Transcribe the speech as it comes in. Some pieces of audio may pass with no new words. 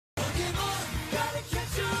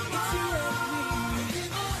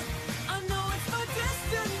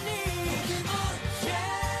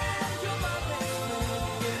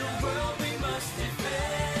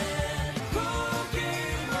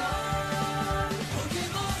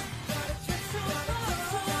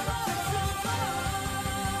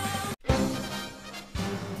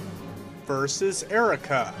versus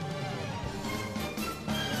Erika.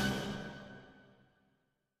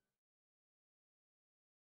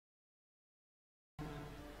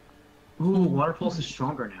 Ooh, Water Pulse is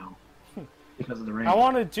stronger now because of the rain. I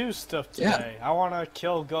want to do stuff today. Yeah. I want to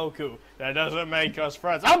kill Goku. That doesn't make us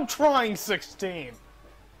friends. I'm trying 16.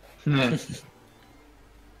 At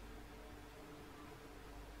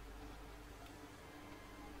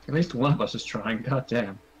least one of us is trying. God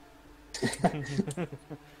damn.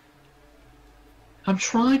 I'm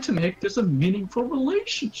trying to make this a meaningful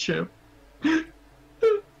relationship. You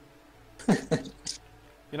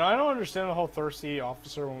know, I don't understand the whole thirsty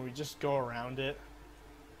officer when we just go around it.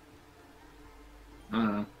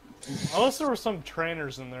 Unless there were some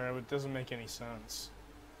trainers in there, it doesn't make any sense.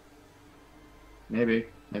 Maybe.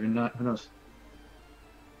 Maybe not. Who knows?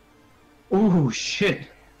 Ooh, shit.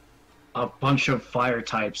 A bunch of fire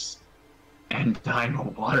types. And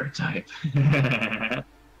Dino water type. Did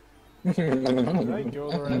I go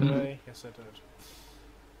the right way? Yes, I did.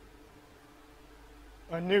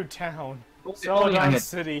 A new town. Celadon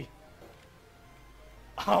City.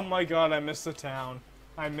 Oh my god, I missed the town.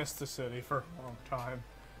 I missed the city for a long time.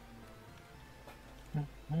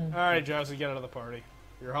 Alright, Josie, get out of the party.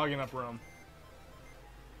 You're hogging up room.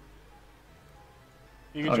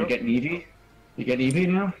 You getting Eevee? You get Eevee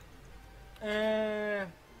now?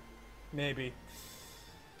 Maybe.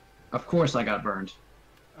 Of course I got burned.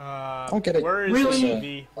 I'll get it. Where is really? the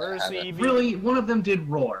Eevee? Where is the Eevee? Really? One of them did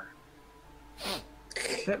roar.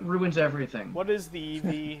 That ruins everything. What is the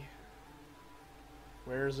Eevee?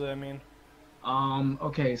 Where is it, I mean?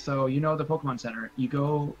 Okay, so you know the Pokemon Center. You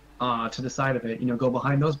go to the side of it, go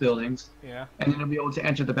behind those buildings. Yeah. And then you'll be able to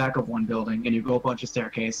enter the back of one building, and you go a bunch of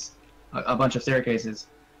staircases.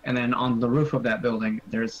 And then on the roof of that building,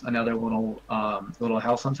 there's another little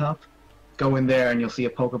house on top. Go in there, and you'll see a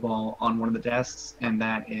Pokeball on one of the desks, and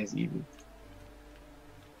that is Eevee.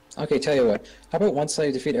 Okay, tell you what. How about once I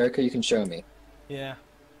defeat Erika, you can show me? Yeah.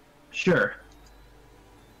 Sure.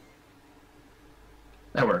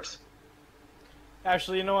 That works.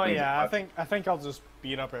 Actually, you know what? Yeah, I think I'll just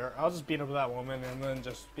beat up I'll just beat up that woman and then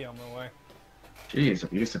just be on my way. Jeez,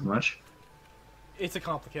 abusive much. It's a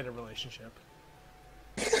complicated relationship.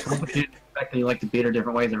 Complicated the fact that you like to beat her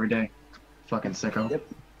different ways every day. Fucking sicko. Yep.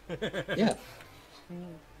 Yeah.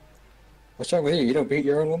 What's wrong with you? You don't beat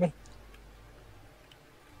your own woman?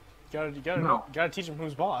 You gotta teach him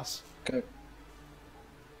who's boss. Okay.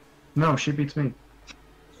 No, she beats me.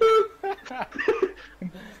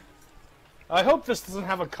 I hope this doesn't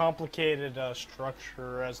have a complicated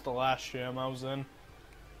structure as the last gym I was in.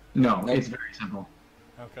 No, it's very simple.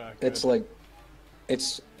 Okay. Good.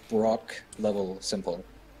 It's rock level simple.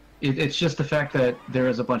 It's just the fact that there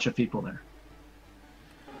is a bunch of people there.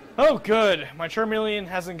 Oh, good. My Charmeleon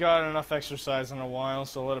hasn't gotten enough exercise in a while,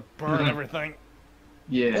 so let it burn everything.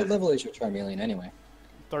 Yeah. What level is your Charmeleon anyway?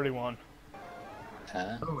 31.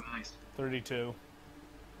 Oh, nice. 32.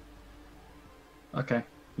 Okay.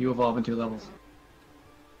 You evolve in 2 levels.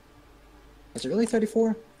 Is it really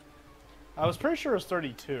 34? I was pretty sure it was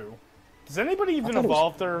 32. Does anybody even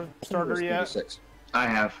evolve their starter yet? 36. I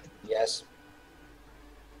have. Yes.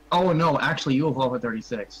 Oh, no, actually, you evolve at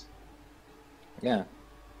 36. Yeah.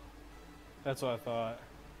 That's what I thought.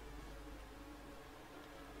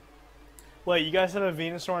 Wait, you guys have a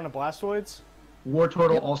Venusaur and a Blastoise?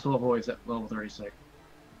 Wartortle also avoids at level 36.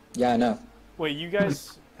 Yeah, I know. Wait, you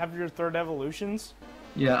guys have your 3rd evolutions?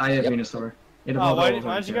 Yeah, I have Venusaur. Oh, why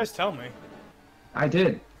didn't you guys tell me? I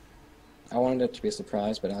did. I wanted it to be a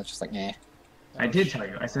surprise, but I was just like, nah. I did tell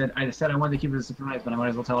you. I said I wanted to keep it a surprise, but I might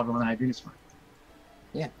as well tell everyone that I have Venusaur.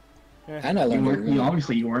 Yeah. And I learned you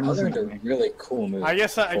weren't I learned listening a really cool move. I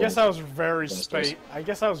guess I was very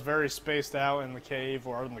spaced out in the cave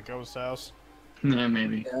or in the ghost house. Yeah,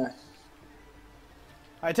 maybe. Yeah.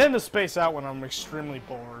 I tend to space out when I'm extremely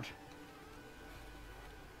bored.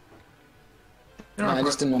 No, I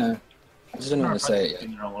just didn't want to say it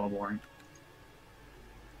yet. They're a little boring.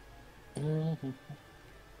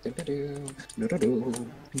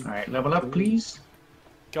 Alright, level up, please.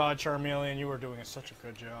 God, Charmeleon, you were doing such a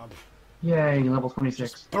good job. Yay, level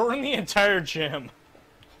 26. Just burn the entire gym.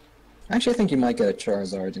 Actually, I think you might get a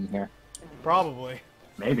Charizard in here. Probably.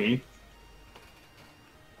 Maybe.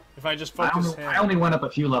 If I just focus I only went up a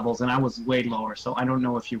few levels, and I was way lower, so I don't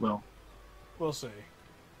know if you will. We'll see.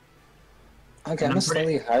 Okay, I'm a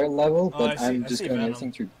slightly higher level, but I'm just going Venom.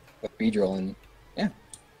 everything through Beedrill, and yeah.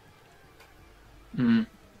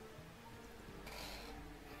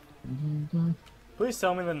 Please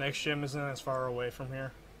tell me the next gym isn't as far away from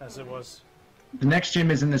here as it was. The next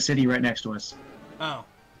gym is in the city right next to us. Oh.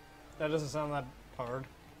 That doesn't sound that hard.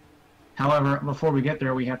 However, before we get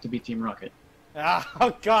there, we have to beat Team Rocket. Ah,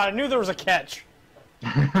 oh god, I knew there was a catch.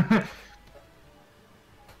 How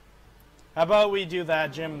about we do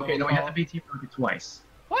that, Jim? Okay, no, we have to beat Team Rocket twice.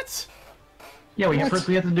 What? Yeah, first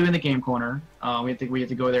we have to do it in the game corner. We have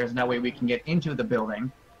to go there, so that way we can get into the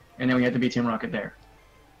building, and then we have to beat Team Rocket there.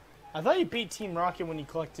 I thought you beat Team Rocket when you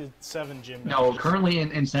collected 7 gym badges. No, currently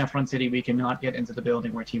in Saffron City, we cannot get into the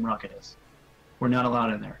building where Team Rocket is. We're not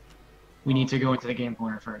allowed in there. We need to go into the game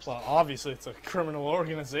corner first. Well, obviously it's a criminal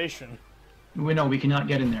organization. We cannot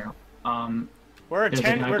get in there. We're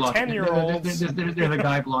 10-year-olds. There's a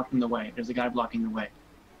guy blocking the way. There's a guy blocking the way.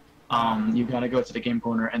 You gotta go to the game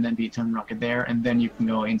corner and then beat Team Rocket there, and then you can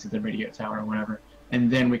go into the radio tower or whatever, and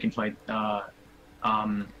then we can fight.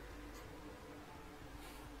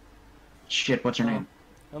 Shit, what's her name?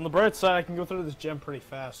 On the bright side, I can go through this gym pretty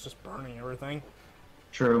fast, just burning everything.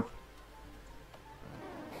 True.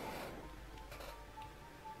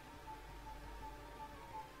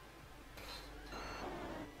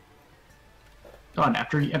 God,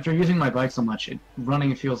 after using my bike so much,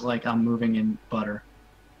 running feels like I'm moving in butter.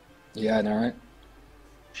 Yeah, I know, right?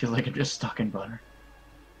 Feels like I'm just stuck in butter.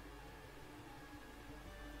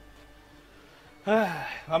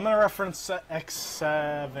 I'm gonna reference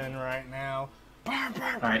X7 right now.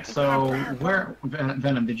 Alright, so where...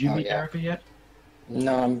 Venom, did you meet Erika yet?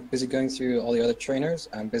 No, I'm busy going through all the other trainers.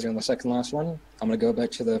 I'm busy on the second last one. I'm gonna go back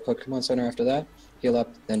to the Pokemon Center after that, heal up,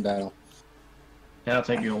 then battle. That'll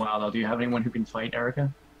take you a while, though. Do you have anyone who can fight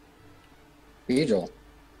Erika? Beedrill.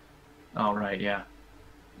 Oh, right, yeah.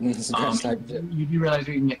 You do realize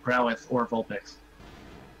we can get Growlithe or Vulpix.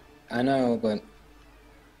 I know, but...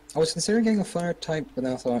 I was considering getting a fire type, but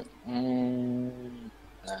then I thought,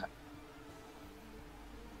 nah.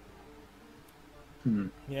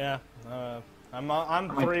 Yeah, I'm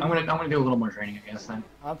gonna do a little more training, I guess, then.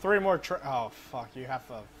 I'm 3 more oh, fuck, you have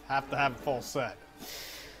to have a full set.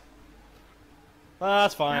 Well,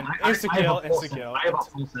 that's fine. Yeah, Insta-kill. I have a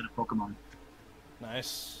full set of Pokemon.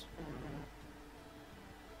 Nice.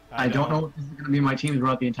 I don't know if this is going to be my team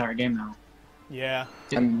throughout the entire game, though. Yeah.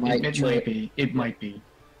 It might be. It might be.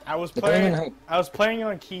 I was planning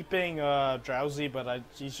on keeping Drowsy, but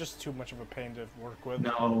he's just too much of a pain to work with.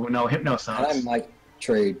 No, Hypno sucks. I might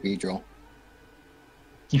trade Beedrill.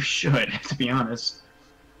 You should, to be honest.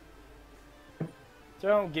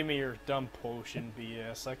 Don't give me your dumb potion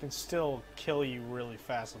BS. I can still kill you really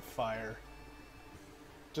fast with fire.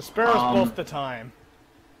 Just spare us both the time.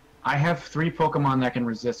 I have 3 Pokemon that can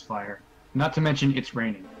resist fire. Not to mention it's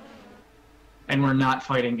raining. And we're not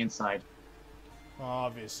fighting inside.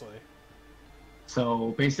 Obviously.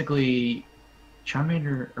 So basically,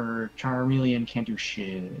 Charmander or Charmeleon can't do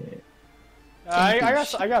shit. I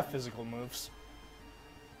got physical moves.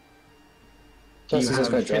 Do you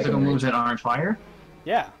have physical moves that aren't fire?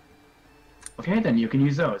 Yeah. Okay, then you can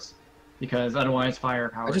use those. Because otherwise fire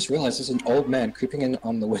power... I just realized there's an old man creeping in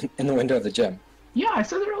on the in the window of the gym. Yeah, I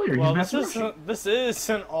said it earlier. Well, this is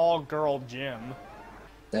an all-girl gym.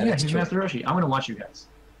 He's Master Roshi. I'm gonna watch you guys.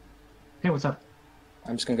 Hey, what's up?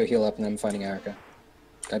 I'm just gonna go heal up and then I'm fighting Erika.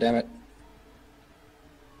 God damn it.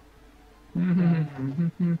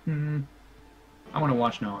 I wanna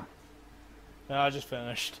watch Noah. No, I just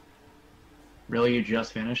finished. Really? You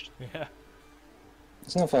just finished? Yeah.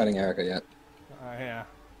 It's not fighting Erika yet. Yeah.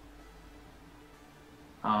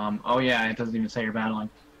 Oh yeah, it doesn't even say you're battling.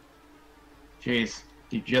 Jeez.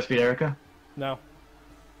 Did you just beat Erika? No.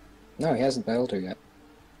 No, he hasn't battled her yet.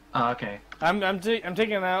 Oh, okay. I'm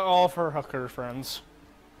taking out all of her hooker friends.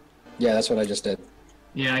 Yeah, that's what I just did.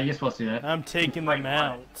 Yeah, you're supposed to do that. I'm taking them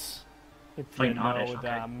out. If you know what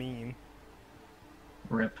I mean.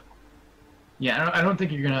 Rip. Yeah, I don't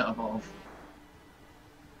think you're gonna evolve.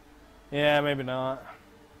 Yeah, maybe not.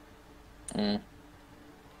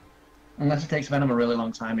 Unless it takes Venom a really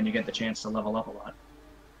long time and you get the chance to level up a lot.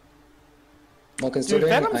 Well, Dude,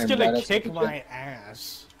 Venom's gonna kick my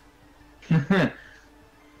ass.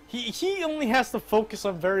 He only has to focus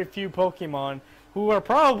on very few Pokemon who are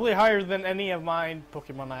probably higher than any of mine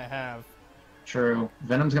Pokemon I have. True.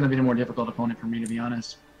 Venom's gonna be the more difficult opponent for me, to be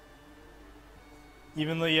honest.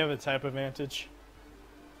 Even though you have a type advantage?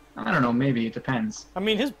 I don't know, maybe. It depends. I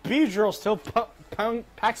mean, his Beedrill still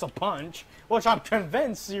packs a punch, which I'm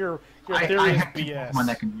convinced your theory is BS. I have 2 Pokemon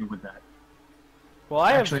that can deal with that. Well,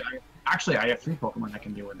 Actually, I have 3 Pokemon that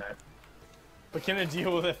can deal with that. But can it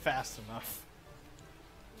deal with it fast enough?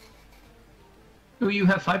 Ooh, you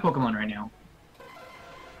have 5 Pokemon right now.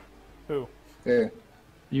 Who? Yeah.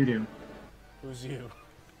 You do. Who's you?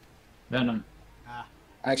 Venom. Ah.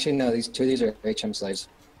 Actually, no, these 2 of these are HM slaves.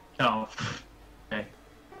 Oh. Okay.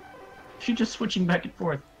 She's just switching back and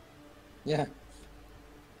forth. Yeah.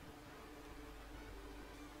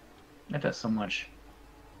 That does so much.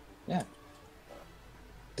 Yeah.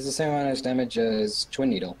 It's the same amount of damage as Twin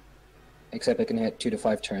Needle, except it can hit 2 to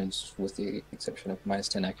 5 turns, with the exception of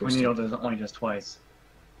 -10 Twin accuracy. Needle does only just twice.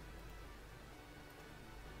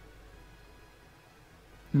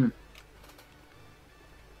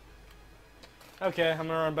 Okay, I'm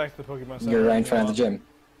gonna run back to the Pokemon Center. You're right in front of the gym.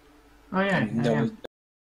 Oh yeah.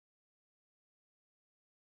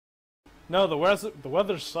 No, the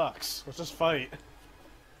weather sucks. Let's just fight.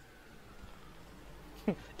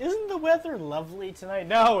 Isn't the weather lovely tonight?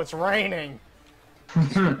 No, it's raining.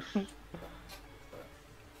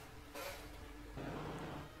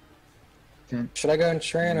 Should I go and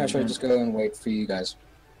train, or should I just go and wait for you guys?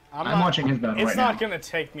 I'm watching his battle right now. It's not gonna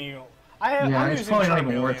take me. Yeah, I'm it's using probably not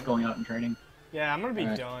even Charmeleon. worth going out and training. Yeah, I'm gonna be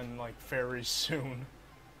done like very soon.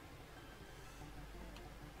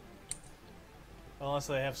 Unless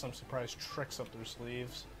they have some surprise tricks up their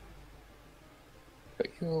sleeves.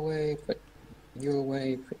 Put you away, put you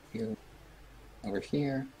away, put you over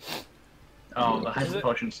here. Oh, the Hyper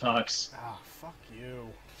Potion sucks. Ah, fuck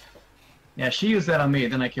you. Yeah, she used that on me,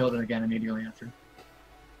 then I killed her again immediately after.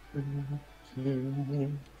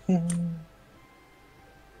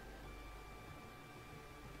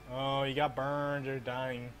 Oh, you got burned, you're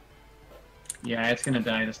dying. Yeah, it's gonna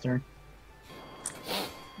die this turn.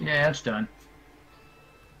 Yeah, it's done.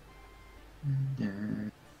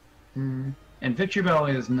 And Victory Bell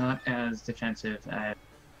is not as defensive as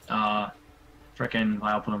frickin'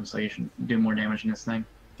 Vileplume, so you should do more damage in this thing.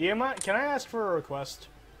 Do you mind? Can I ask for a request?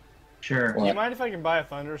 Sure. Do you mind if I can buy a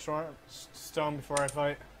Thunderstorm Stone before I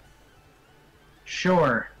fight?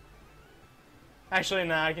 Sure. Actually,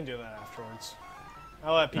 nah, I can do that afterwards.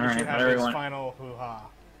 I'll let Pikachu Alright, have his final hoo-ha.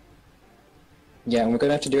 Yeah, and we're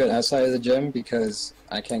gonna have to do it outside of the gym because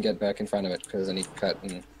I can't get back in front of it because I need to cut,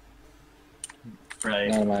 and Right.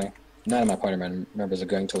 none of my party members are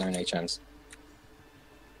going to learn HMs.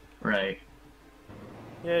 Right.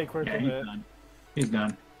 Yay, critical Yeah, he's hit. done. He's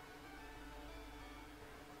done.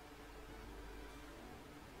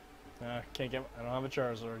 Can't get. I don't have a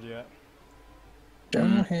Charizard yet.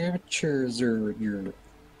 Don't have a Charizard.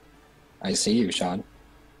 I see you, Sean.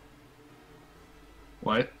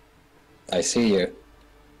 What? I see you.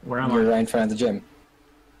 Where am You're I? right in front of the gym.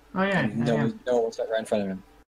 Oh yeah. No one's right in front of him.